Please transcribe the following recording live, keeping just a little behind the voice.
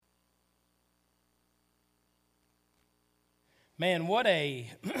Man, what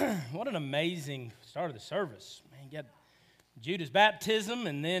what an amazing start of the service. Man, you got Judah's baptism,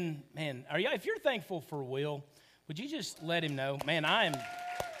 and then, man, if you're thankful for Will, would you just let him know? Man, I am.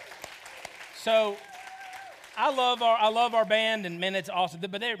 So, I love our band, and man, it's awesome.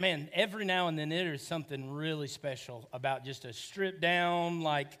 But there, man, every now and then there is something really special about just a stripped down,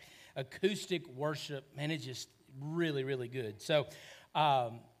 like acoustic worship. Man, it's just really, really good. So,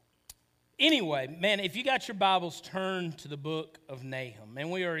 anyway, man, if you got your Bibles, turn to the book of Nahum.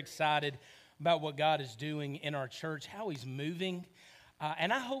 And we are excited about what God is doing in our church, how He's moving.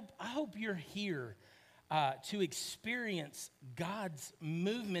 And I hope you're here to experience God's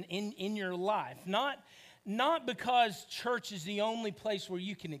movement in your life. Not because church is the only place where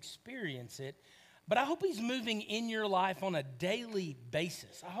you can experience it, but I hope He's moving in your life on a daily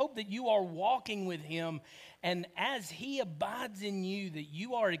basis. I hope that you are walking with Him, and as He abides in you, that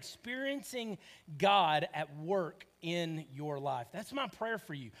you are experiencing God at work in your life. That's my prayer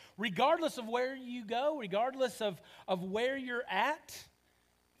for you. Regardless of where you go, regardless of where you're at,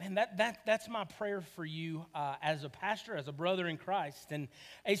 man, that's my prayer for you as a pastor, as a brother in Christ. And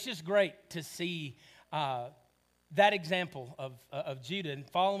it's just great to see that example of Judah and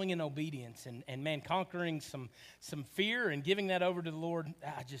following in obedience and man, conquering some fear and giving that over to the Lord.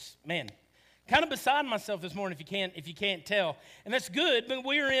 Kind of beside myself this morning, if you can't tell. And that's good, but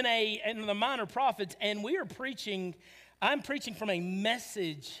we're in the Minor Prophets, and we are preaching. I'm preaching from a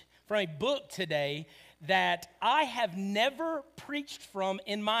message, from a book today that I have never preached from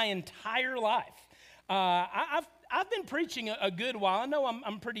in my entire life. I've been preaching a good while. I know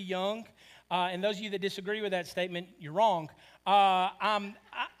I'm pretty young. And those of you that disagree with that statement, you're wrong. I'm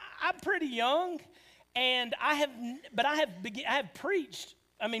pretty young, and I have preached.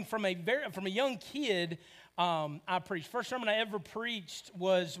 I mean, from a young kid, I preached. First sermon I ever preached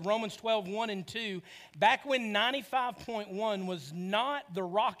was Romans 12, 1 and 2. Back when 95.1 was not the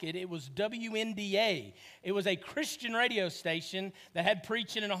Rocket, it was WNDA. It was a Christian radio station that had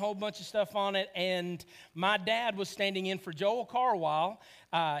preaching and a whole bunch of stuff on it. And my dad was standing in for Joel Carwile.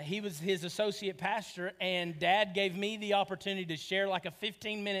 He was his associate pastor, and Dad gave me the opportunity to share like a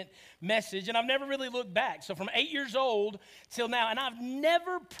 15-minute message. And I've never really looked back. So from 8 years old till now, and I've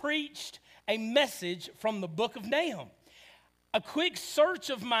never preached a message from the book of Nahum. A quick search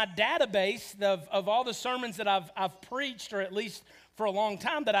of my database of all the sermons that I've preached, or at least for a long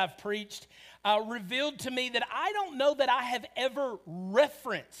time that I've preached, revealed to me that I don't know that I have ever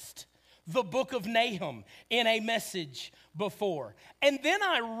referenced the book of Nahum in a message before. And then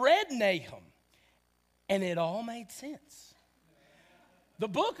I read Nahum, and it all made sense. The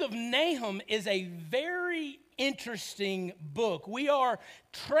book of Nahum is a very interesting book. We are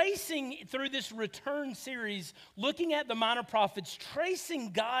tracing through this return series, looking at the minor prophets,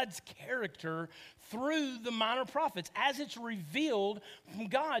 tracing God's character through the minor prophets as it's revealed from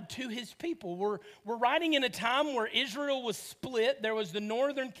God to His people. We're writing in a time where Israel was split. There was the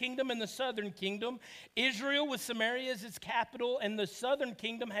northern kingdom and the southern kingdom. Israel with Samaria as its capital, and the southern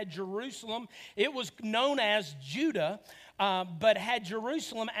kingdom had Jerusalem. It was known as Judah, but had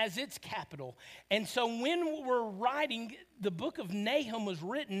Jerusalem as its capital. And so when we're writing, the book of Nahum was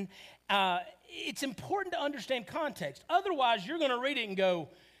written, it's important to understand context. Otherwise, you're going to read it and go,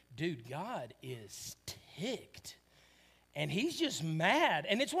 dude, God is ticked. And He's just mad.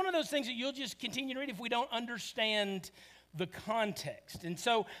 And it's one of those things that you'll just continue to read if we don't understand the context. And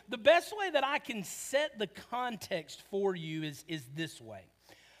so the best way that I can set the context for you is this way.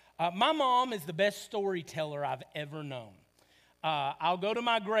 My mom is the best storyteller I've ever known. I'll go to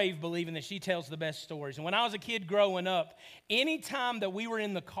my grave believing that she tells the best stories. And when I was a kid growing up, anytime that we were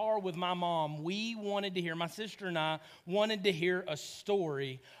in the car with my mom, we wanted to hear, my sister and I wanted to hear a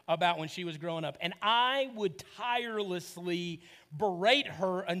story about when she was growing up. And I would tirelessly berate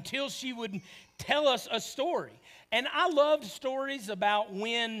her until she would tell us a story. And I loved stories about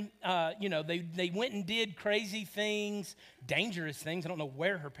when, they went and did crazy things, dangerous things. I don't know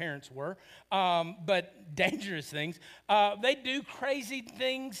where her parents were, but dangerous things. They do crazy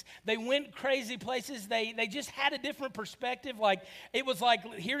things. They went crazy places. They just had a different perspective. Like, it was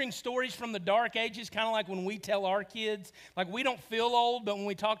like hearing stories from the dark ages, kind of like when we tell our kids. Like, we don't feel old, but when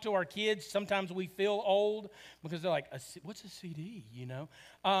we talk to our kids, sometimes we feel old because they're like, what's a CD,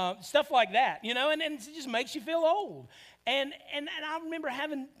 Stuff like that, and it just makes you feel old. And I remember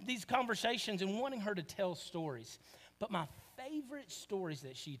having these conversations and wanting her to tell stories. But my favorite stories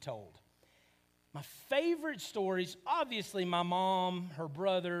that she told, obviously my mom, her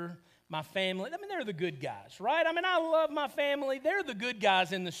brother, my family. I mean, they're the good guys, right? I mean, I love my family. They're the good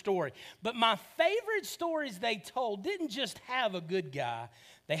guys in the story. But my favorite stories they told didn't just have a good guy.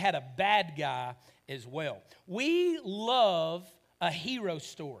 They had a bad guy as well. We love a hero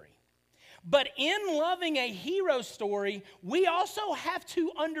story. But in loving a hero story, we also have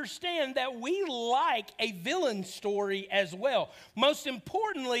to understand that we like a villain story as well. Most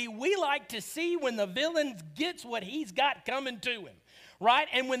importantly, we like to see when the villain gets what he's got coming to him, right?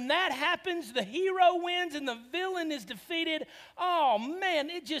 And when that happens, the hero wins and the villain is defeated. Oh man,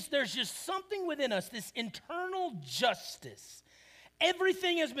 there's just something within us, this internal justice.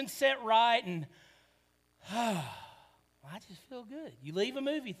 Everything has been set right and I just feel good. You leave a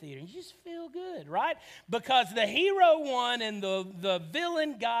movie theater and you just feel good, right? Because the hero won and the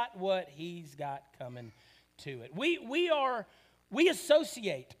villain got what he's got coming to it. We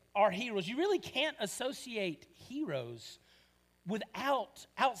associate our heroes. You really can't associate heroes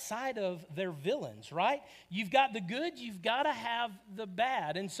outside of their villains, right? You've got the good, you've got to have the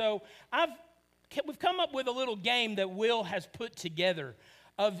bad. And so we've come up with a little game that Will has put together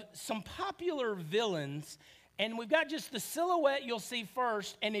of some popular villains. And we've got just the silhouette you'll see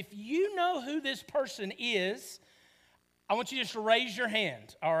first. And if you know who this person is, I want you just to raise your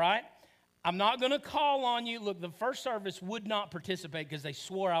hand, all right? I'm not going to call on you. Look, the first service would not participate because they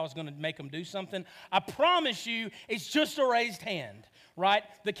swore I was going to make them do something. I promise you, it's just a raised hand, right?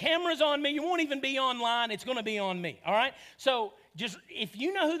 The camera's on me. You won't even be online. It's going to be on me, all right? So just if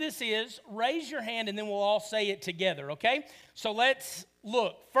you know who this is, raise your hand and then we'll all say it together, okay? So let's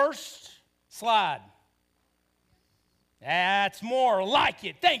look. First slide. That's more like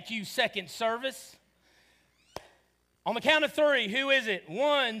it. Thank you, second service. On the count of three, who is it?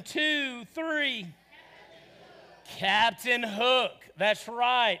 1, 2, 3. Captain Hook. That's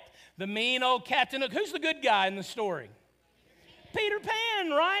right. The mean old Captain Hook. Who's the good guy in the story? Peter Pan,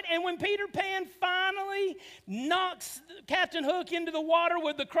 right? And when Peter Pan finally knocks Captain Hook into the water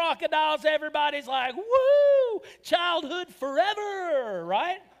with the crocodiles, everybody's like, woo, childhood forever,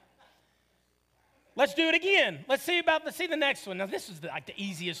 right? Let's do it again. Let's see the next one. Now, this is the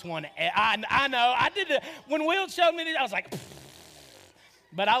easiest one. I know. I did it. When Will showed me this, I was like,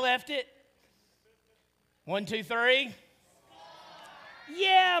 but I left it. 1, 2, 3.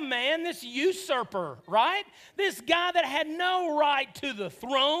 Yeah, man, this usurper, right? This guy that had no right to the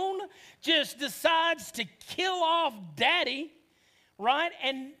throne just decides to kill off Daddy, right?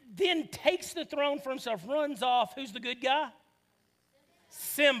 And then takes the throne for himself, runs off. Who's the good guy?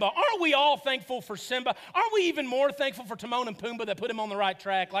 Simba. Aren't we all thankful for Simba? Aren't we even more thankful for Timon and Pumbaa that put him on the right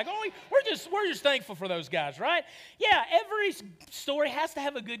track? Like, we're just thankful for those guys, right? Yeah, every story has to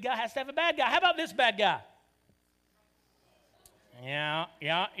have a good guy, has to have a bad guy. How about this bad guy? Yeah.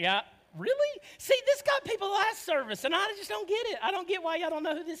 Really? See, this got people last service, and I just don't get it. I don't get why y'all don't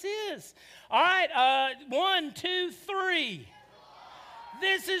know who this is. All right, 1, 2, 3.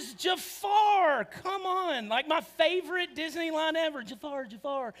 This is Jafar. Come on. Like my favorite Disney line ever. Jafar.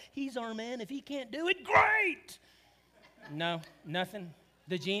 He's our man. If he can't do it, great. No, nothing.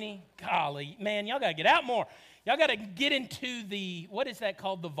 The genie? Golly. Man, y'all got to get out more. Y'all got to get into what is that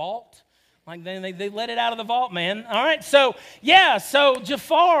called? The vault? Like they let it out of the vault, man. All right, so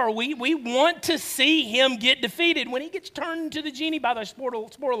Jafar, we want to see him get defeated. When he gets turned into the genie, by the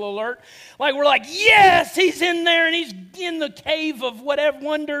spoiler alert, like we're like, yes, he's in there and he's in the cave of whatever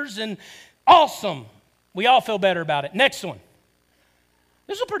wonders and awesome. We all feel better about it. Next one.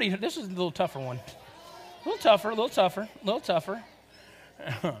 This is a little tougher one. A little tougher.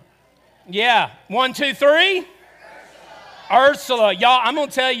 Yeah, 1, 2, 3. Ursula, y'all, I'm going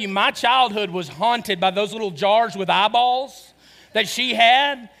to tell you, my childhood was haunted by those little jars with eyeballs that she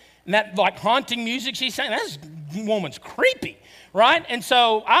had, and that like haunting music she sang. That woman's creepy, right? And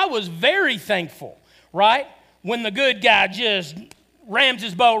so I was very thankful, right, when the good guy just rams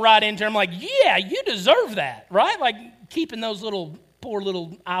his bow right into her. I'm like, yeah, you deserve that, right? Like keeping those poor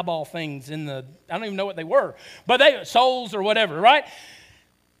little eyeball things I don't even know what they were, but they souls or whatever, right?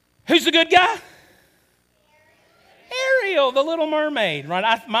 Who's the good guy? Ariel, the Little Mermaid,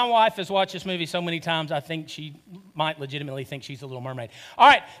 right? My wife has watched this movie so many times, I think she might legitimately think she's the Little Mermaid. All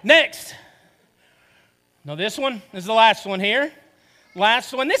right, next. No, this one is the last one here.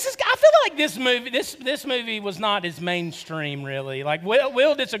 Last one. I feel like this movie was not as mainstream, really. Like,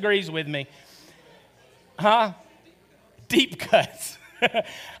 Will disagrees with me. Huh? Deep cuts.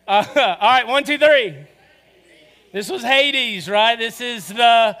 All right, 1, 2, 3. This was Hades, right? This is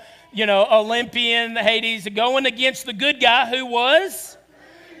the Olympian Hades going against the good guy who was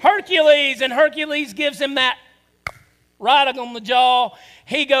Hercules. And Hercules gives him that right on the jaw.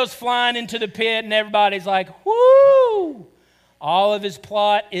 He goes flying into the pit and everybody's like, whoo, All of his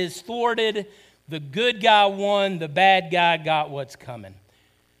plot is thwarted. The good guy won. The bad guy got what's coming.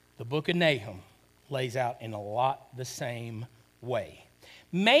 The book of Nahum lays out in a lot the same way.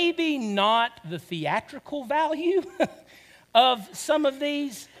 Maybe not the theatrical value of some of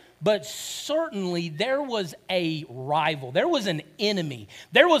these, but certainly there was a rival. There was an enemy.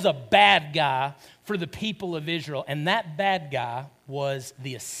 There was a bad guy for the people of Israel, and that bad guy was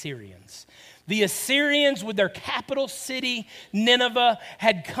the Assyrians. The Assyrians, with their capital city, Nineveh,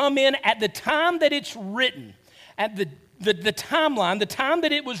 had come in at the time that it's written, at the timeline, the time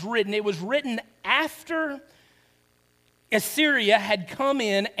that it was written after Assyria had come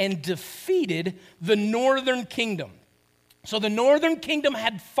in and defeated the northern kingdom. So the northern kingdom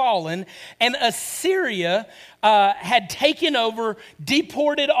had fallen, and Assyria had taken over,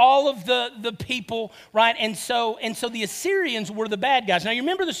 deported all of the people, right? And so the Assyrians were the bad guys. Now you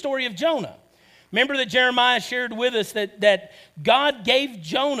remember the story of Jonah. Remember that Jeremiah shared with us that God gave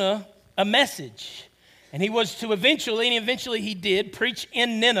Jonah a message. And he was to eventually he did, preach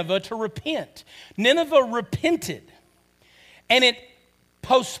in Nineveh to repent. Nineveh repented. And it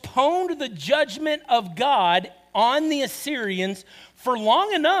postponed the judgment of God on the Assyrians for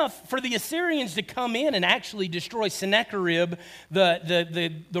long enough for the Assyrians to come in and actually destroy Sennacherib,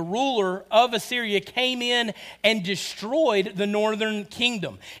 the ruler of Assyria, came in and destroyed the northern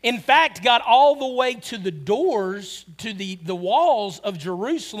kingdom. In fact, got all the way to the doors, to the walls of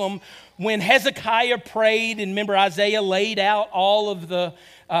Jerusalem when Hezekiah prayed, and remember Isaiah laid out all of the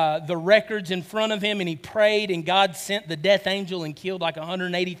records in front of him, and he prayed, and God sent the death angel and killed like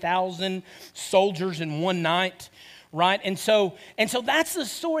 180,000 soldiers in one night, right? And so that's the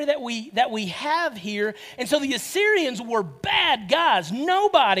story that we have here. And so the Assyrians were bad guys.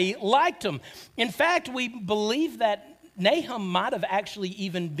 Nobody liked them. In fact, we believe that Nahum might have actually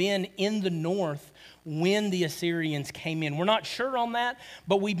even been in the north when the Assyrians came in. We're not sure on that,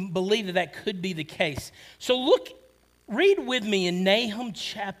 but we believe that could be the case. So read with me in Nahum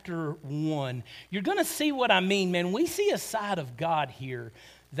chapter 1. You're going to see what I mean, man. We see a side of God here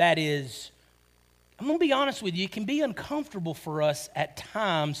that is, I'm going to be honest with you, it can be uncomfortable for us at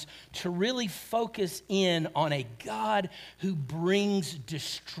times to really focus in on a God who brings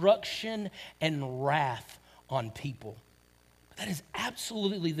destruction and wrath on people. That is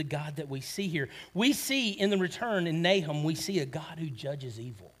absolutely the God that we see here. We see in the return in Nahum, we see a God who judges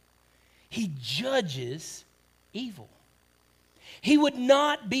evil. He judges evil. He would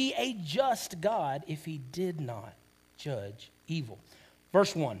not be a just God if he did not judge evil.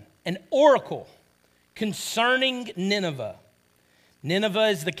 Verse 1, an oracle concerning Nineveh. Nineveh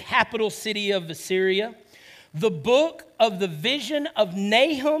is the capital city of Assyria. The book of the vision of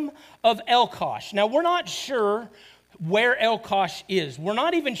Nahum of Elkosh. Now, we're not sure where Elkosh is. We're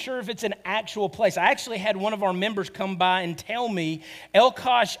not even sure if it's an actual place. I actually had one of our members come by and tell me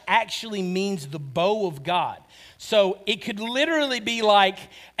Elkosh actually means the bow of God. So it could literally be like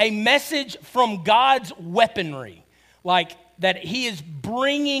a message from God's weaponry, like that he is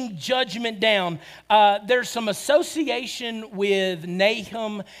bringing judgment down. There's some association with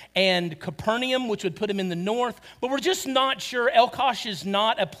Nahum and Capernaum, which would put him in the north, but we're just not sure. Elkosh is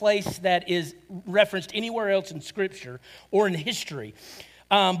not a place that is referenced anywhere else in Scripture or in history.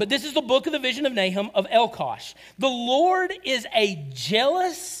 But this is the book of the vision of Nahum of Elkosh. The Lord is a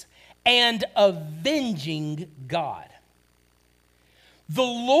jealous and avenging God. The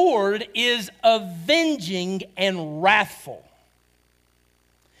Lord is avenging and wrathful.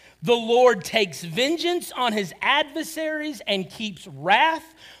 The Lord takes vengeance on his adversaries and keeps wrath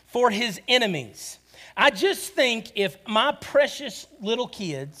for his enemies. I just think if my precious little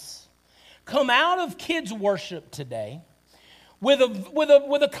kids come out of kids' worship today with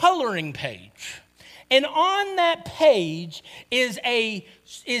a coloring page, and on that page is a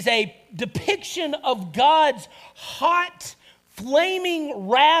depiction of God's hot, flaming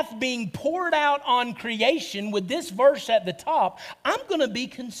wrath being poured out on creation with this verse at the top, I'm going to be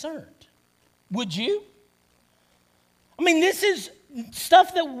concerned. Would you? I mean, this is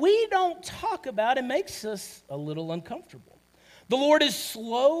stuff that we don't talk about. It makes us a little uncomfortable. The Lord is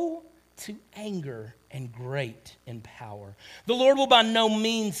slow to anger and great in power. The Lord will by no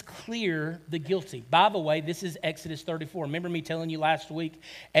means clear the guilty. By the way, this is Exodus 34. Remember me telling you last week,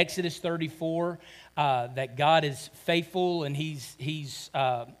 Exodus 34, that God is faithful and he's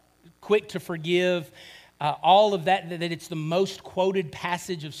quick to forgive. All of that it's the most quoted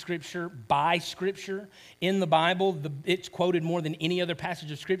passage of Scripture by Scripture in the Bible. It's quoted more than any other passage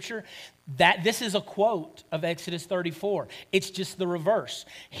of Scripture. This is a quote of Exodus 34. It's just the reverse.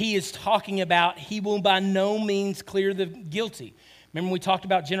 He is talking about he will by no means clear the guilty. Remember we talked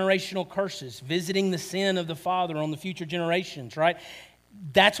about generational curses, visiting the sin of the father on the future generations, right?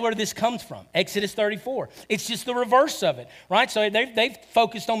 That's where this comes from, Exodus 34. It's just the reverse of it, right? So they've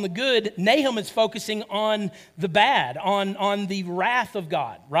focused on the good. Nahum is focusing on the bad, on the wrath of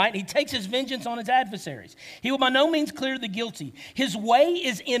God, right? He takes his vengeance on his adversaries. He will by no means clear the guilty. His way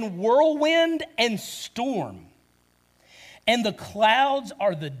is in whirlwind and storm, and the clouds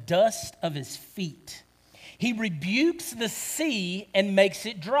are the dust of his feet. He rebukes the sea and makes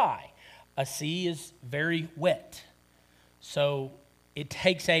it dry. A sea is very wet, so it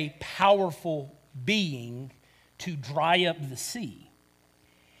takes a powerful being to dry up the sea.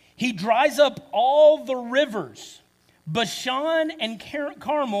 He dries up all the rivers. Bashan and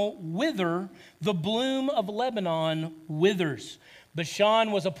Carmel wither, the bloom of Lebanon withers.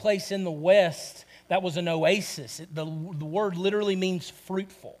 Bashan was a place in the west that was an oasis. The word literally means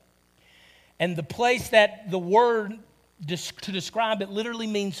fruitful. And the place that the word to describe it literally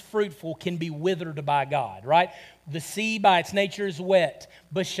means fruitful can be withered by God, right? The sea by its nature is wet.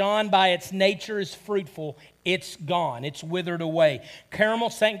 Bashan by its nature is fruitful. It's gone. It's withered away. Carmel,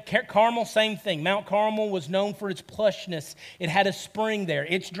 same thing. Mount Carmel was known for its plushness. It had a spring there.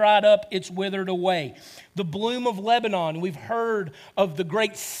 It's dried up. It's withered away. The bloom of Lebanon. We've heard of the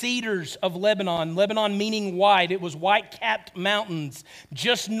great cedars of Lebanon. Lebanon meaning white. It was white-capped mountains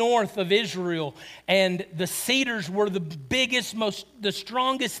just north of Israel. And the cedars were the biggest, the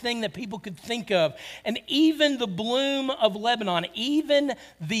strongest thing that people could think of. And even the bloom of Lebanon, even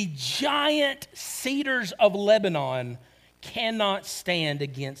the giant cedars of Lebanon cannot stand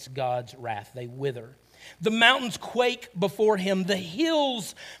against God's wrath. They wither. The mountains quake before him. The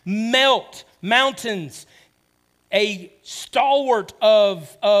hills melt. Mountains, a stalwart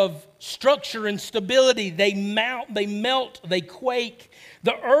of structure and stability. They melt, they quake.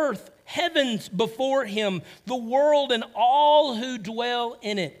 The earth, heavens before him. The world and all who dwell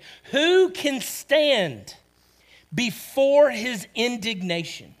in it. Who can stand before his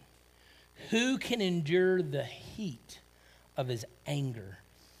indignation? Who can endure the heat of his anger?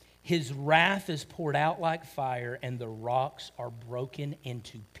 His wrath is poured out like fire, and the rocks are broken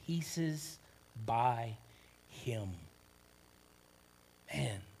into pieces by him.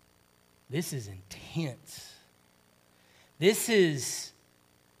 Man, this is intense. This is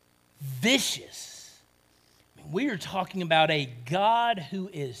vicious. We are talking about a God who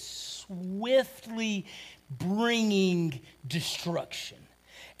is swiftly bringing destruction.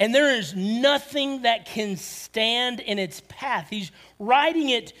 And there is nothing that can stand in its path. He's writing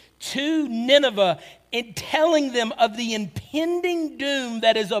it to Nineveh and telling them of the impending doom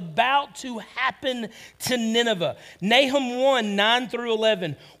that is about to happen to Nineveh. Nahum 1, 9 through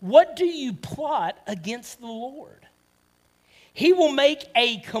 11. What do you plot against the Lord? He will make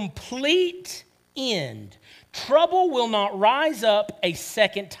a complete end. Trouble will not rise up a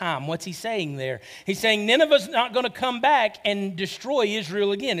second time. What's he saying there? He's saying Nineveh's not going to come back and destroy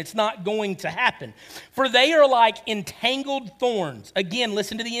Israel again. It's not going to happen. For they are like entangled thorns. Again,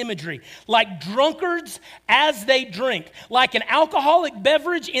 listen to the imagery. Like drunkards as they drink. Like an alcoholic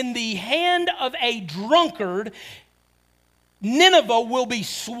beverage in the hand of a drunkard, Nineveh will be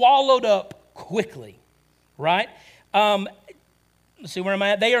swallowed up quickly. Right? Let's see, where am I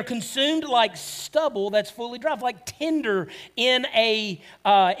at? They are consumed like stubble that's fully dry, like tinder in a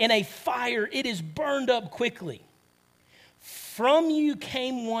fire. It is burned up quickly. From you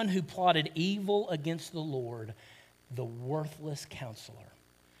came one who plotted evil against the Lord, the worthless counselor.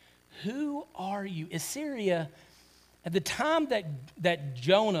 Who are you? Assyria, at the time that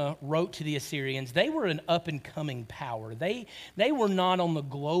Jonah wrote to the Assyrians, they were an up-and-coming power. They were not on the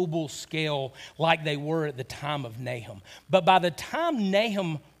global scale like they were at the time of Nahum. But by the time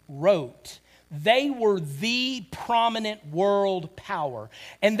Nahum wrote, they were the prominent world power.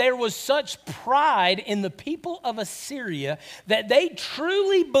 And there was such pride in the people of Assyria that they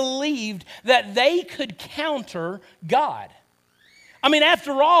truly believed that they could counter God. I mean,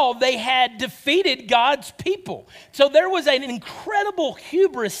 after all, they had defeated God's people. So there was an incredible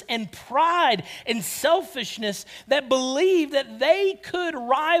hubris and pride and selfishness that believed that they could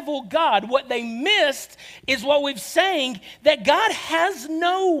rival God. What they missed is what we've saying, that God has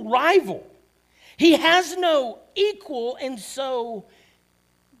no rival. He has no equal, and so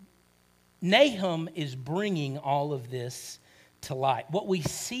Nahum is bringing all of this to light. What we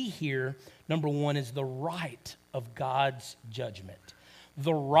see here, number one, is the right of God's judgment.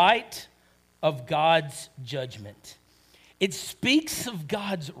 The right of God's judgment. It speaks of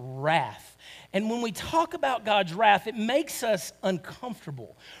God's wrath. And when we talk about God's wrath, it makes us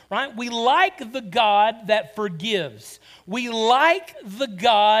uncomfortable, right? We like the God that forgives. We like the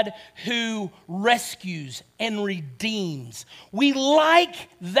God who rescues and redeems. We like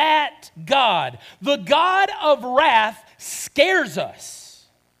that God. The God of wrath scares us.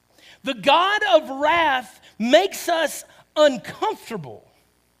 The God of wrath makes us uncomfortable.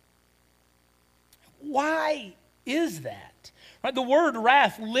 Why is that? Right? The word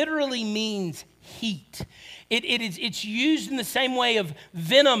wrath literally means heat. It's used in the same way of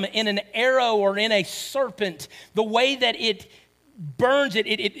venom in an arrow or in a serpent. The way that it burns,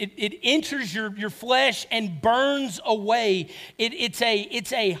 it enters your flesh and burns away.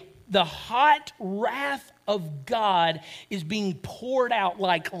 The hot wrath of God is being poured out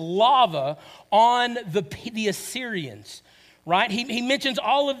like lava on the Assyrians. Right? He mentions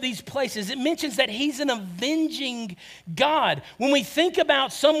all of these places. It mentions that he's an avenging God. When we think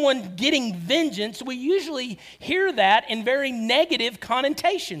about someone getting vengeance, we usually hear that in very negative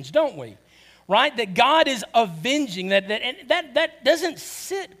connotations, don't we? Right? That God is avenging. That doesn't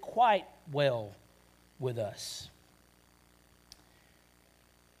sit quite well with us.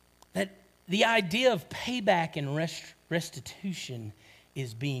 That the idea of payback and restitution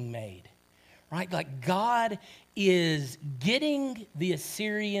is being made. Right? Like God is getting the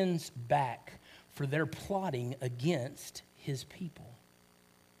Assyrians back for their plotting against his people.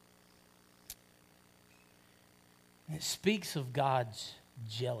 And it speaks of God's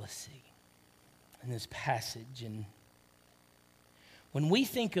jealousy in this passage. And when we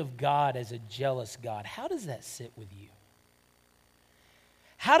think of God as a jealous God, how does that sit with you?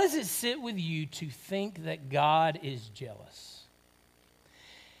 How does it sit with you to think that God is jealous?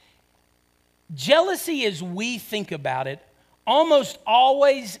 Jealousy, as we think about it, almost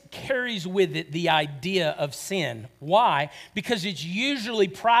always carries with it the idea of sin. Why? Because it's usually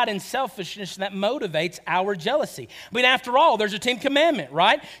pride and selfishness that motivates our jealousy. I mean, after all, there's a 10th commandment,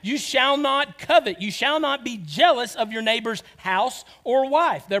 right? You shall not covet. You shall not be jealous of your neighbor's house or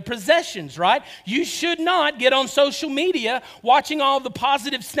wife, their possessions, right? You should not get on social media watching all the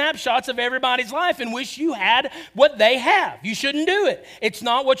positive snapshots of everybody's life and wish you had what they have. You shouldn't do it. It's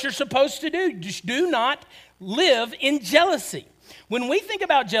not what you're supposed to do. Just do not live in jealousy. When we think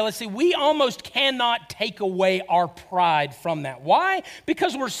about jealousy, we almost cannot take away our pride from that. Why?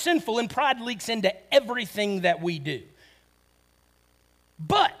 Because we're sinful and pride leaks into everything that we do.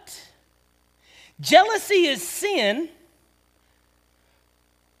 But jealousy is sin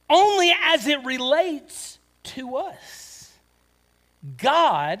only as it relates to us.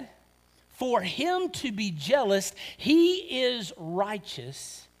 God, for him to be jealous, he is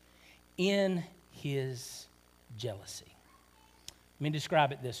righteous in his jealousy. Let me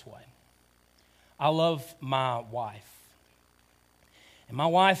describe it this way. I love my wife. And my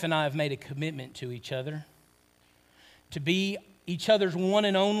wife and I have made a commitment to each other to be each other's one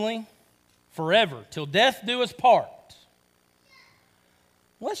and only forever, till death do us part.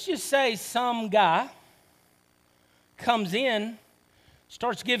 Let's just say some guy comes in,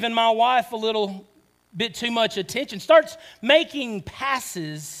 starts giving my wife a little bit too much attention, starts making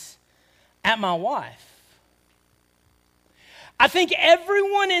passes at my wife. I think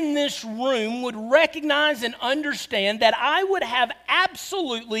everyone in this room would recognize and understand that I would have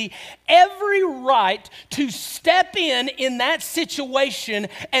absolutely every right to step in that situation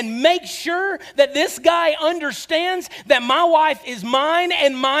and make sure that this guy understands that my wife is mine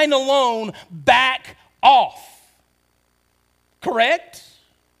and mine alone. Back off. Correct?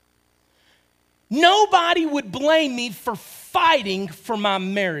 Nobody would blame me for fighting for my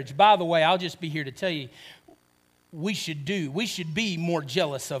marriage. By the way, I'll just be here to tell you, we should be more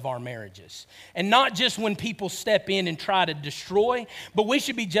jealous of our marriages. And not just when people step in and try to destroy, but we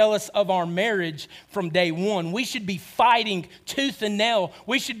should be jealous of our marriage from day one. We should be fighting tooth and nail.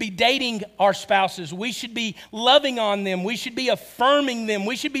 We should be dating our spouses. We should be loving on them. We should be affirming them.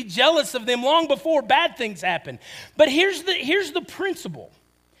 We should be jealous of them long before bad things happen. But here's the principle.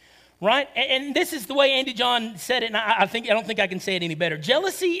 Right? And this is the way Andy John said it, and I don't think I can say it any better.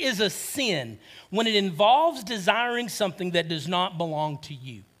 Jealousy is a sin when it involves desiring something that does not belong to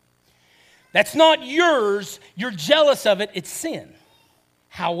you. That's not yours. You're jealous of it. It's sin.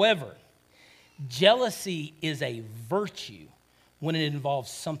 However, jealousy is a virtue when it involves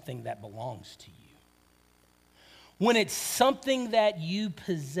something that belongs to you. When it's something that you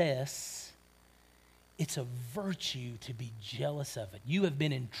possess, it's a virtue to be jealous of it. You have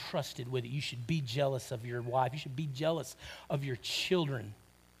been entrusted with it. You should be jealous of your wife. You should be jealous of your children.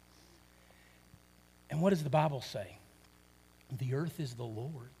 And what does the Bible say? The earth is the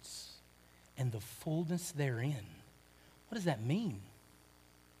Lord's and the fullness therein. What does that mean?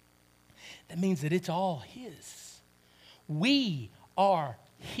 that means that it's all His. We are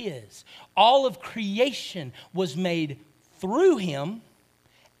His. All of creation was made through Him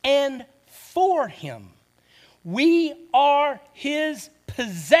and for Him. We are His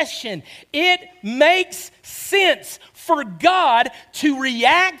possession. It makes sense for God to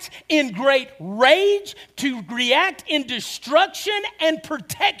react in great rage, to react in destruction and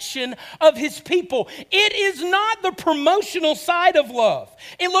protection of His people. It is not the promotional side of love.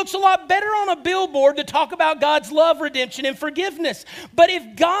 It looks a lot better on a billboard to talk about God's love, redemption, and forgiveness. But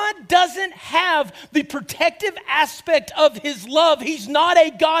if God doesn't have the protective aspect of His love, He's not a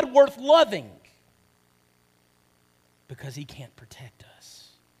God worth loving, because He can't protect us.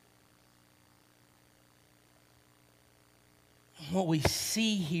 What we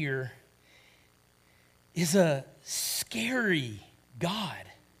see here is a scary God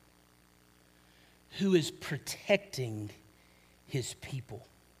who is protecting His people.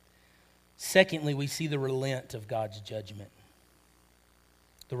 Secondly, we see the relent of God's judgment.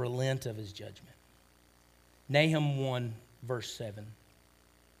 The relent of His judgment. Nahum 1, verse 7.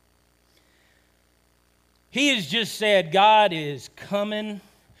 He has just said God is coming,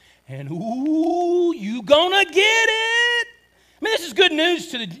 and ooh, you gonna get it. I mean, this is good news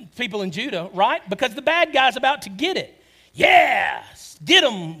to the people in Judah, right? Because the bad guy's about to get it. Yes, get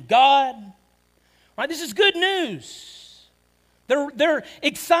them, God. Right? This is good news. They're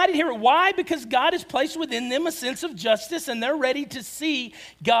excited here. Why? Because God has placed within them a sense of justice, and they're ready to see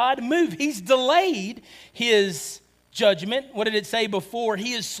God move. He's delayed His judgment. What did it say before?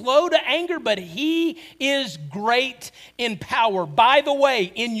 He is slow to anger, but He is great in power. By the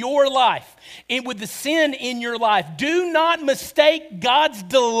way, in your life, with the sin in your life, do not mistake God's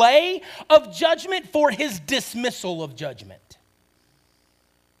delay of judgment for His dismissal of judgment.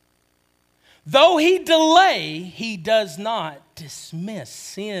 Though He delay, He does not dismiss.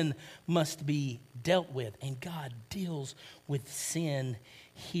 Sin must be dealt with, and God deals with sin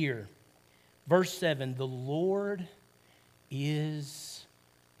here. Verse 7, the Lord is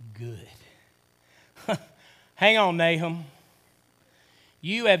good. Hang on, Nahum.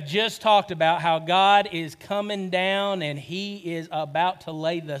 You have just talked about how God is coming down and He is about to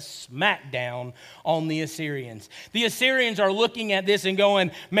lay the smackdown on the Assyrians. The Assyrians are looking at this and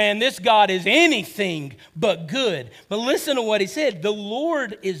going, man, this God is anything but good. But listen to what he said. The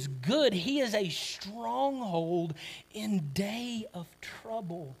Lord is good. He is a stronghold in day of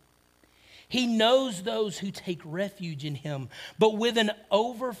trouble. He knows those who take refuge in Him, but with an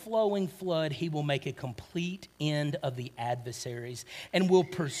overflowing flood, He will make a complete end of the adversaries and will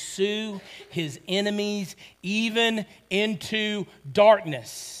pursue His enemies even into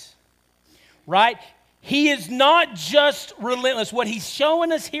darkness. Right? He is not just relentless. What he's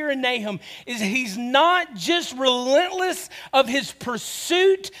showing us here in Nahum is He's not just relentless of His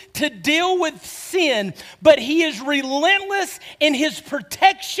pursuit to deal with sin, but He is relentless in His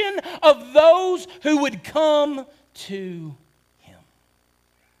protection of those who would come to Him.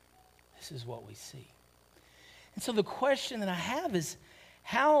 This is what we see. And so the question that I have is,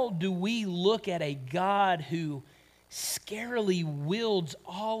 how do we look at a God who scarily wields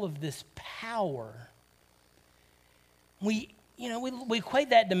all of this power? We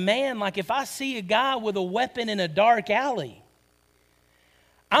equate that to man. Like if I see a guy with a weapon in a dark alley,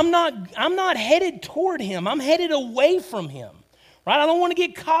 I'm not headed toward him. I'm headed away from him. Right? I don't want to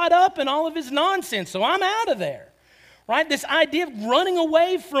get caught up in all of his nonsense, so I'm out of there. Right? This idea of running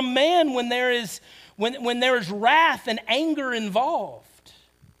away from man when there is wrath and anger involved.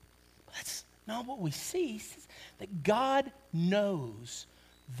 That's not what we see. He says that God knows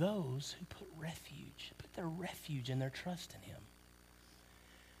those who put their refuge and their trust in Him.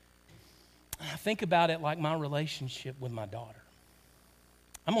 I think about it like my relationship with my daughter.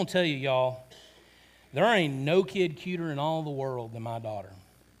 I'm going to tell you, y'all, there ain't no kid cuter in all the world than my daughter.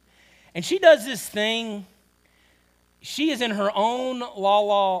 And she does this thing. She is in her own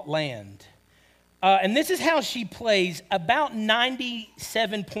la-la land. And this is how she plays about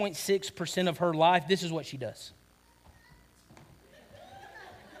 97.6% of her life. This is what she does.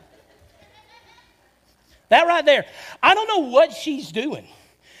 That right there. I don't know what she's doing.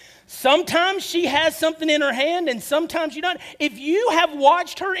 Sometimes she has something in her hand and sometimes she doesn't. If you have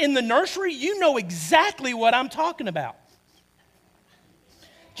watched her in the nursery, you know exactly what I'm talking about.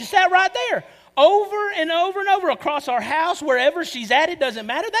 Just that right there. Over and over and over across our house, wherever she's at, it doesn't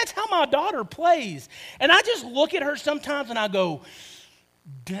matter. That's how my daughter plays. And I just look at her sometimes and I go,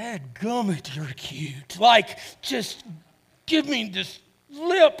 dadgummit, you're cute. Like, just give me this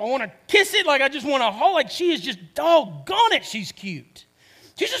lip. I want to kiss it. Like I just want to hold. Like she is just doggone it. She's cute.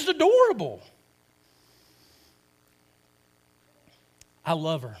 She's just adorable. I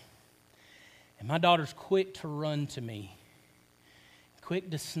love her. And my daughter's quick to run to me,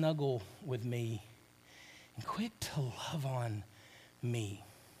 quick to snuggle with me, and quick to love on me.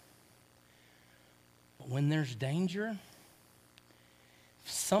 But when there's danger,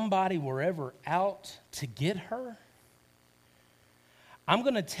 if somebody were ever out to get her, I'm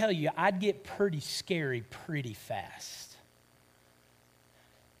going to tell you, I'd get pretty scary pretty fast.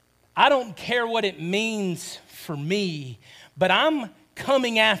 I don't care what it means for me, but I'm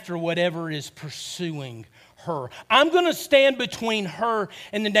coming after whatever is pursuing her. I'm going to stand between her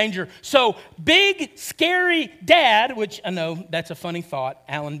and the danger. So, big, scary dad, which I know that's a funny thought,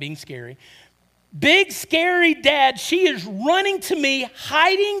 Alan being scary. Big, scary dad, she is running to me,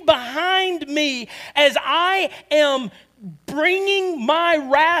 hiding behind me as I am bringing my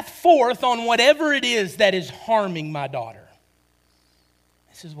wrath forth on whatever it is that is harming my daughter.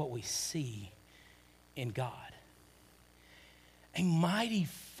 This is what we see in God. A mighty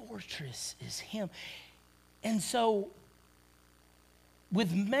fortress is Him. And so,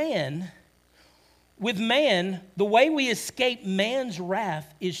 with man, the way we escape man's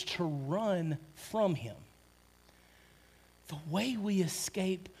wrath is to run from him. The way we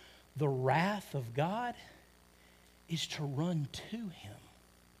escape the wrath of God is to run to him.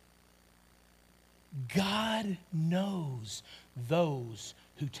 God knows those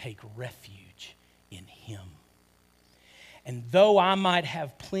who take refuge in him. And though I might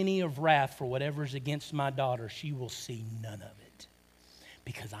have plenty of wrath for whatever's against my daughter, she will see none of it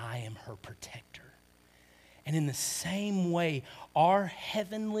because I am her protector. And in the same way, our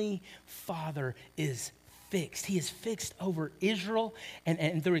heavenly Father is fixed. He is fixed over Israel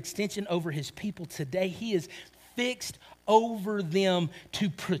and through extension over his people today. He is fixed over them to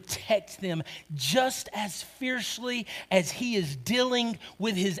protect them just as fiercely as he is dealing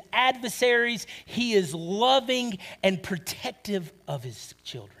with his adversaries. He is loving and protective of his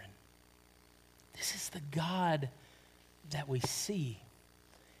children. This is the God that we see.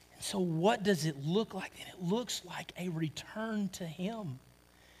 And so what does it look like? And it looks like a return to him.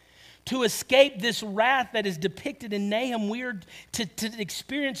 To escape this wrath that is depicted in Nahum, we are to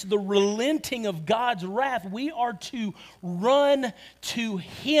experience the relenting of God's wrath. We are to run to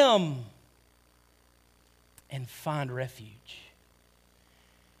him and find refuge.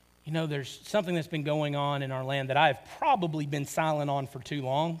 You know, there's something that's been going on in our land that I've probably been silent on for too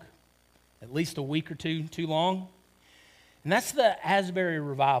long, at least a week or two too long. And that's the Asbury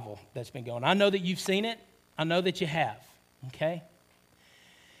revival that's been going on. I know that you've seen it. I know that you have, okay?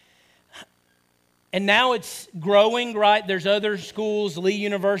 And now it's growing, right? There's other schools, Lee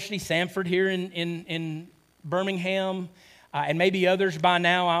University, Samford here in Birmingham, and maybe others by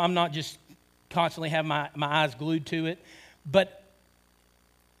now. I'm not just constantly have my eyes glued to it. But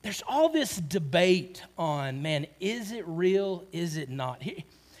there's all this debate on, man, is it real? Is it not?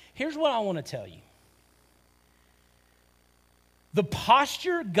 Here's what I want to tell you. The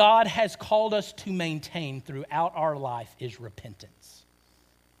posture God has called us to maintain throughout our life is repentance.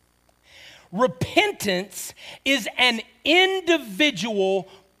 Repentance is an individual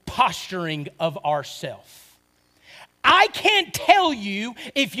posturing of ourself. I can't tell you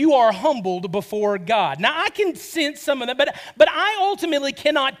if you are humbled before God. Now, I can sense some of that, but I ultimately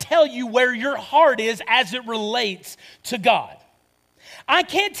cannot tell you where your heart is as it relates to God. I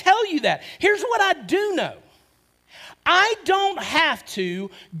can't tell you that. Here's what I do know. I don't have to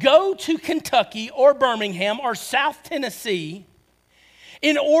go to Kentucky or Birmingham or South Tennessee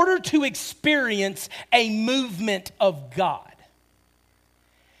in order to experience a movement of God.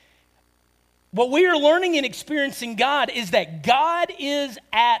 What we are learning and experiencing God is that God is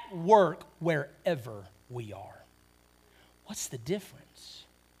at work wherever we are. What's the difference?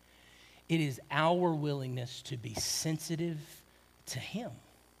 It is our willingness to be sensitive to him.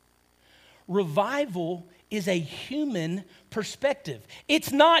 Revival is a human perspective.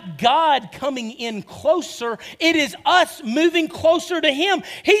 It's not God coming in closer. It is us moving closer to him.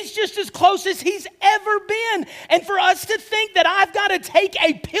 He's just as close as he's ever been. And for us to think that I've got to take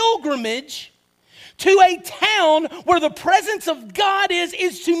a pilgrimage to a town where the presence of God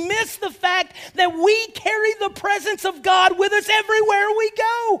is to miss the fact that we carry the presence of God with us everywhere we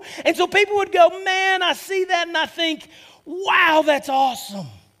go. And so people would go, man, I see that and I think, wow, that's awesome.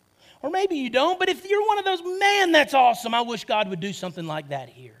 Or maybe you don't, but if you're one of those, man, that's awesome. I wish God would do something like that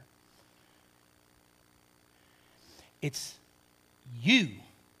here. It's you.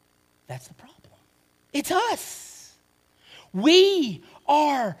 That's the problem. It's us. We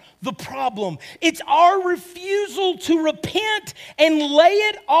are the problem. It's our refusal to repent and lay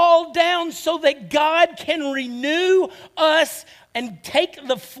it all down so that God can renew us and take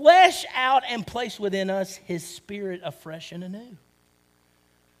the flesh out and place within us his spirit afresh and anew.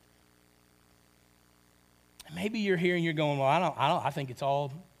 maybe you're here and you're going, well, I think it's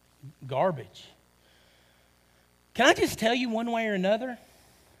all garbage. Can I just tell you one way or another?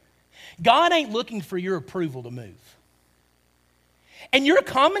 God ain't looking for your approval to move. And your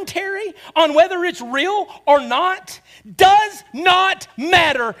commentary on whether it's real or not does not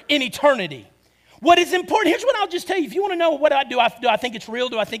matter in eternity. What is important, here's what I'll just tell you. If you want to know what do I think it's real?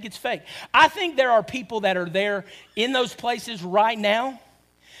 Do I think it's fake? I think there are people that are there in those places right now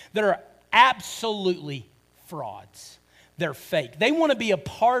that are absolutely frauds. They're fake. They want to be a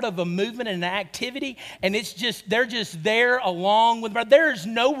part of a movement and an activity, and they're just there along with. There is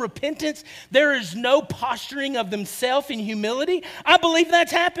no repentance. There is no posturing of themselves in humility. I believe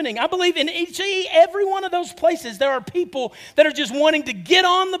that's happening. I believe in every one of those places there are people that are just wanting to get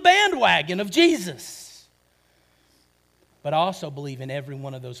on the bandwagon of Jesus. But I also believe in every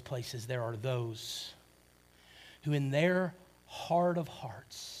one of those places there are those who in their heart of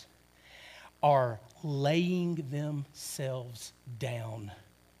hearts are laying themselves down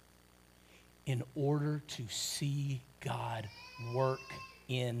in order to see God work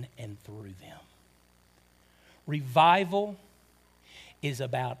in and through them. Revival is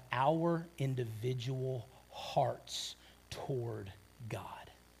about our individual hearts toward God.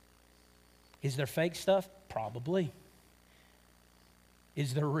 Is there fake stuff? Probably.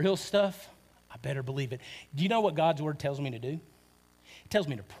 Is there real stuff? I better believe it. Do you know what God's word tells me to do? It tells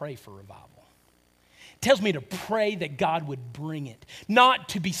me to pray for revival. It tells me to pray that God would bring it, not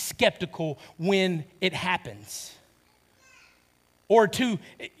to be skeptical when it happens. Or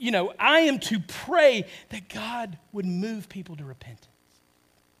I am to pray that God would move people to repentance.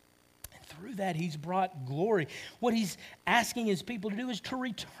 And through that, he's brought glory. What he's asking his people to do is to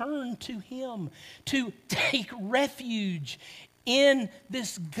return to him, to take refuge in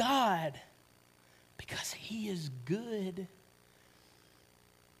this God, because he is good.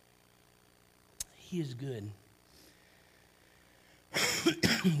 He is good.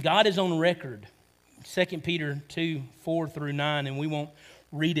 God is on record. 2 Peter 2, 4 through 9, and we won't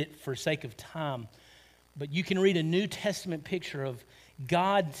read it for sake of time. But you can read a New Testament picture of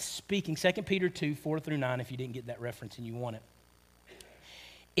God speaking. 2 Peter 2, 4 through 9, if you didn't get that reference and you want it.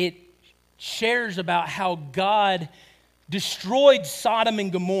 It shares about how God destroyed Sodom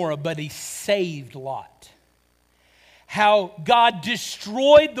and Gomorrah, but he saved Lot. How God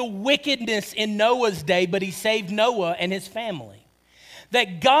destroyed the wickedness in Noah's day, but he saved Noah and his family.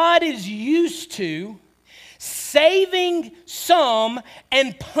 That God is used to saving some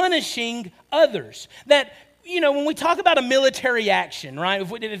and punishing others. That, when we talk about a military action, right?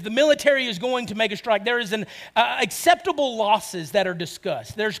 If the military is going to make a strike, there is acceptable losses that are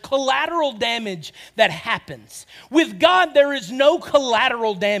discussed. There's collateral damage that happens. With God, there is no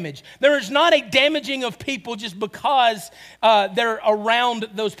collateral damage. There is not a damaging of people just because they're around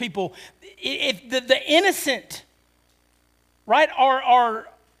those people. If the innocent, right, are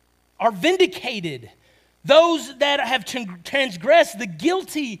vindicated, those that have transgressed, the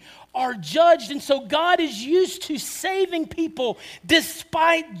guilty are judged. And so God is used to saving people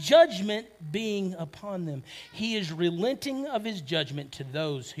despite judgment being upon them. He is relenting of his judgment to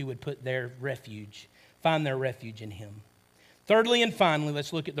those who would find their refuge in him. Thirdly and finally,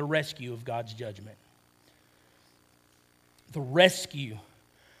 let's look at the rescue of God's judgment. The rescue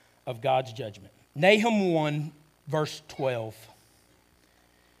of God's judgment. Nahum 1, verse 12.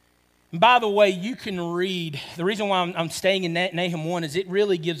 And by the way, you can read, the reason why I'm staying in Nahum 1 is it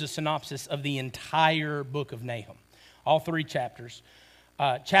really gives a synopsis of the entire book of Nahum, all 3 chapters.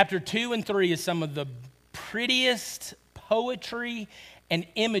 Chapter 2 and 3 is some of the prettiest poetry and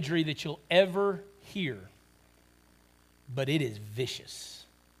imagery that you'll ever hear, but it is vicious.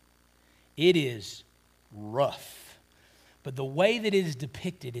 It is rough. But the way that it is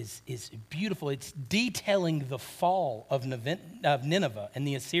depicted is beautiful. It's detailing the fall of Nineveh and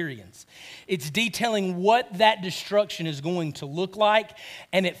the Assyrians. It's detailing what that destruction is going to look like,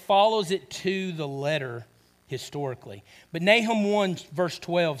 and it follows it to the letter historically. But Nahum 1, verse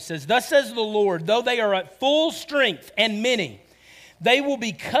 12 says, "Thus says the Lord, though they are at full strength and many, they will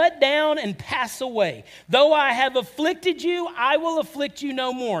be cut down and pass away. Though I have afflicted you, I will afflict you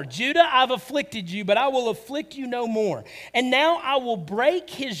no more. Judah, I've afflicted you, but I will afflict you no more. And now I will break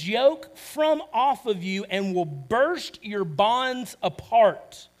his yoke from off of you and will burst your bonds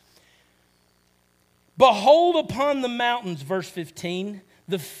apart. Behold upon the mountains," verse 15,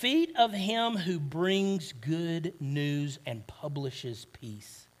 "the feet of him who brings good news and publishes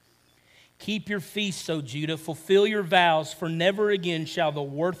peace. Keep your feasts, O Judah, fulfill your vows, for never again shall the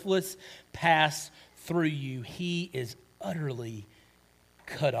worthless pass through you. He is utterly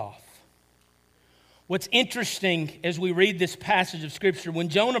cut off." What's interesting as we read this passage of Scripture, when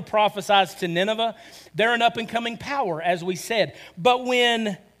Jonah prophesies to Nineveh, they're an up-and-coming power, as we said. But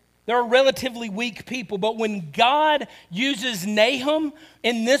when they're a relatively weak people, but when God uses Nahum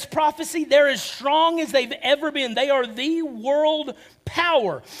in this prophecy, they're as strong as they've ever been. They are the world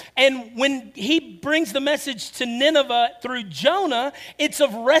power. And when he brings the message to Nineveh through Jonah, it's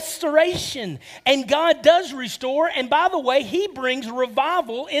of restoration. And God does restore. And by the way, he brings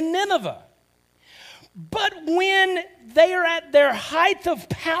revival in Nineveh. But when they are at their height of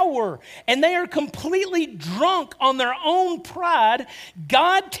power and they are completely drunk on their own pride,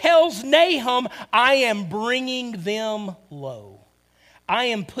 God tells Nahum, I am bringing them low. I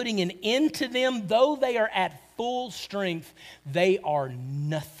am putting an end to them. Though they are at full strength, they are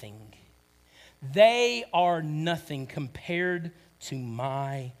nothing. They are nothing compared to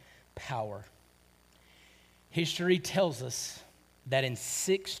my power. History tells us that in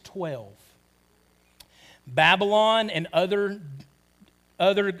 612, Babylon and other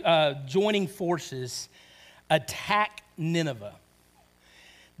joining forces attack Nineveh.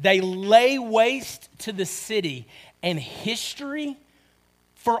 They lay waste to the city, and history,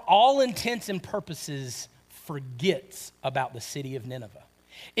 for all intents and purposes, forgets about the city of Nineveh.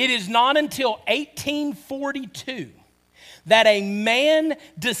 It is not until 1842 that a man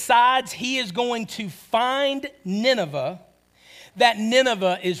decides he is going to find Nineveh, that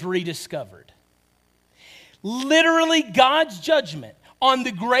Nineveh is rediscovered. Literally, God's judgment on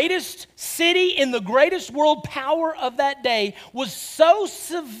the greatest city in the greatest world power of that day was so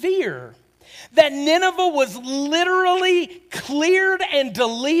severe that Nineveh was literally cleared and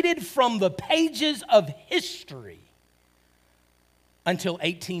deleted from the pages of history until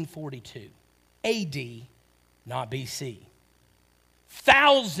 1842 AD, not BC.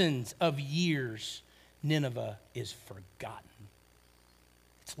 Thousands of years, Nineveh is forgotten.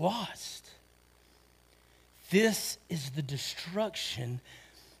 It's lost. This is the destruction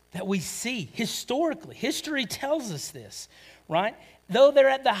that we see historically. History tells us this, right? Though they're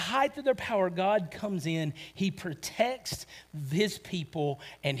at the height of their power, God comes in, he protects his people,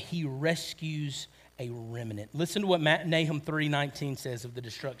 and he rescues a remnant. Listen to what Nahum 3:19 says of the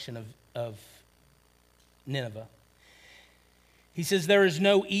destruction of Nineveh. He says, there is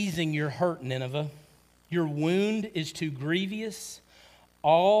no easing your hurt, Nineveh. Your wound is too grievous.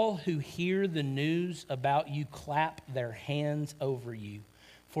 All who hear the news about you clap their hands over you,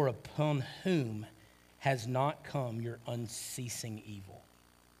 for upon whom has not come your unceasing evil.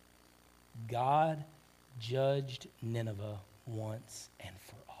 God judged Nineveh once and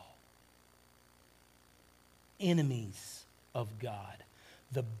for all. Enemies of God.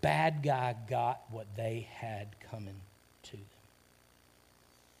 The bad guy got what they had coming to them.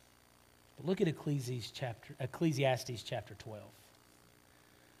 But look at Ecclesiastes chapter 12.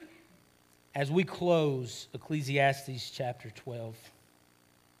 As we close Ecclesiastes chapter 12,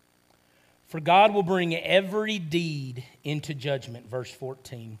 for God will bring every deed into judgment, verse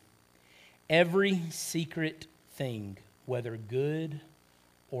 14. Every secret thing, whether good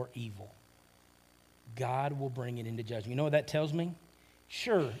or evil, God will bring it into judgment. You know what that tells me?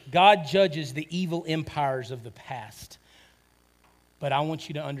 Sure, God judges the evil empires of the past, but I want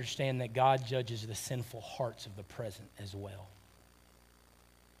you to understand that God judges the sinful hearts of the present as well.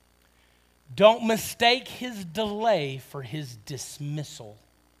 Don't mistake his delay for his dismissal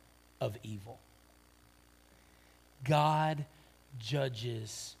of evil. God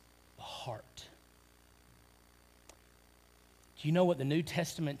judges the heart. Do you know what the New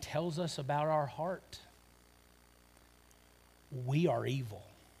Testament tells us about our heart? We are evil.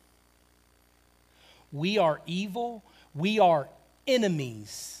 We are evil. We are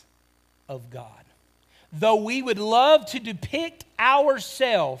enemies of God. Though we would love to depict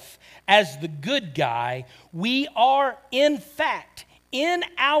ourselves as the good guy, we are, in fact, in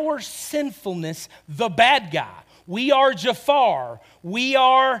our sinfulness, the bad guy. We are Jafar. We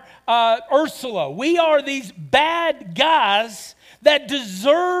are Ursula. We are these bad guys that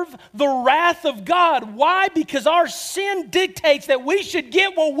deserve the wrath of God. Why? Because our sin dictates that we should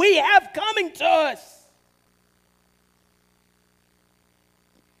get what we have coming to us.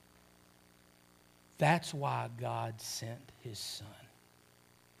 That's why God sent his Son.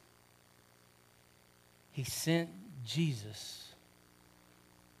 He sent Jesus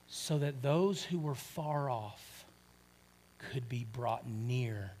so that those who were far off could be brought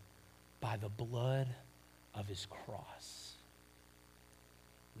near by the blood of his cross.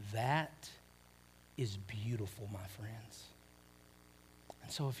 That is beautiful, my friends.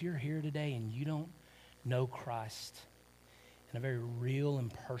 And so if you're here today and you don't know Christ in a very real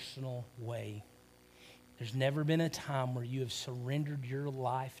and personal way, there's never been a time where you have surrendered your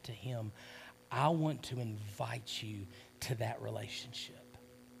life to him, I want to invite you to that relationship.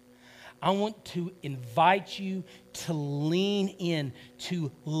 I want to invite you to lean in,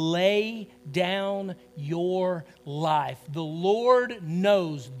 to lay down your life. The Lord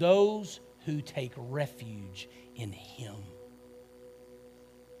knows those who take refuge in Him.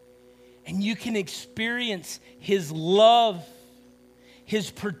 And you can experience His love,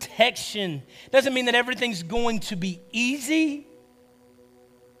 His protection. Doesn't mean that everything's going to be easy,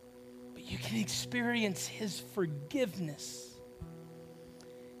 but you can experience His forgiveness.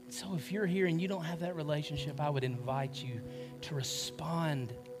 So if you're here and you don't have that relationship, I would invite you to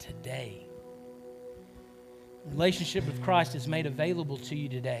respond today. Relationship with Christ is made available to you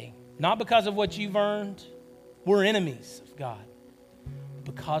today. Not because of what you've earned. We're enemies of God.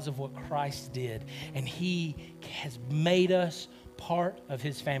 Because of what Christ did. And He has made us part of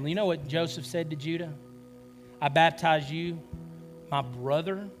His family. You know what Joseph said to Judah? I baptize you, my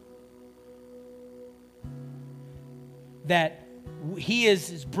brother. That he is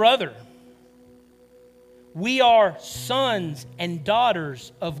his brother. We are sons and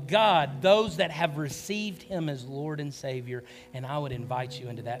daughters of God, those that have received Him as Lord and Savior. And I would invite you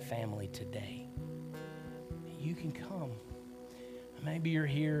into that family today. You can come. Maybe you're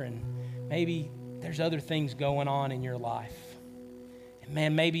here and maybe there's other things going on in your life. And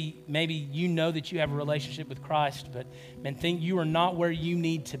man, maybe you know that you have a relationship with Christ, but man, think you are not where you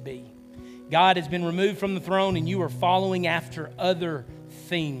need to be. God has been removed from the throne and you are following after other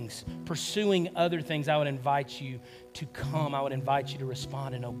things, pursuing other things. I would invite you to come. I would invite you to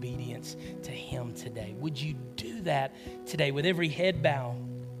respond in obedience to Him today. Would you do that today with every head bowed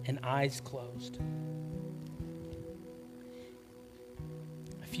and eyes closed?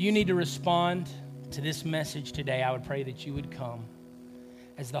 If you need to respond to this message today, I would pray that you would come.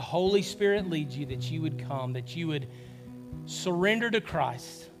 As the Holy Spirit leads you, that you would come, that you would surrender to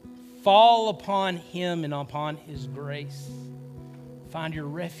Christ. Fall upon Him and upon His grace. Find your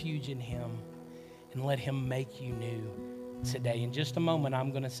refuge in Him and let Him make you new today. In just a moment, I'm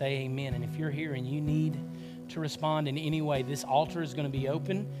going to say amen. And if you're here and you need to respond in any way, this altar is going to be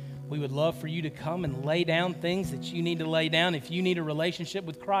open. We would love for you to come and lay down things that you need to lay down. If you need a relationship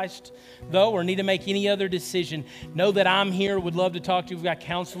with Christ, though, or need to make any other decision, know that I'm here, would love to talk to you. We've got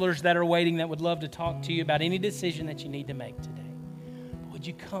counselors that are waiting that would love to talk to you about any decision that you need to make today. Would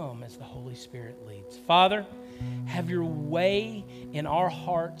you come as the Holy Spirit leads? Father, have your way in our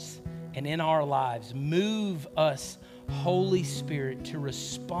hearts and in our lives. Move us, Holy Spirit, to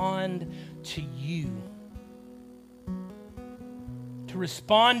respond to you. To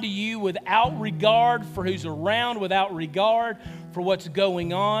respond to you without regard for who's around, without regard for what's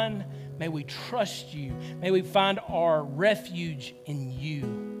going on. May we trust you. May we find our refuge in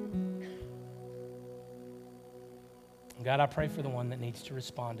you. God, I pray for the one that needs to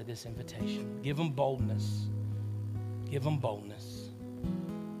respond to this invitation. Give them boldness. Give them boldness.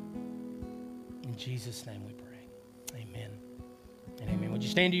 In Jesus' name we pray. Amen and amen. Would you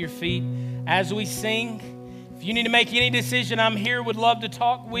stand to your feet as we sing? If you need to make any decision, I'm here. Would love to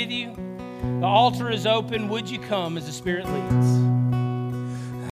talk with you. The altar is open. Would you come as the Spirit leads?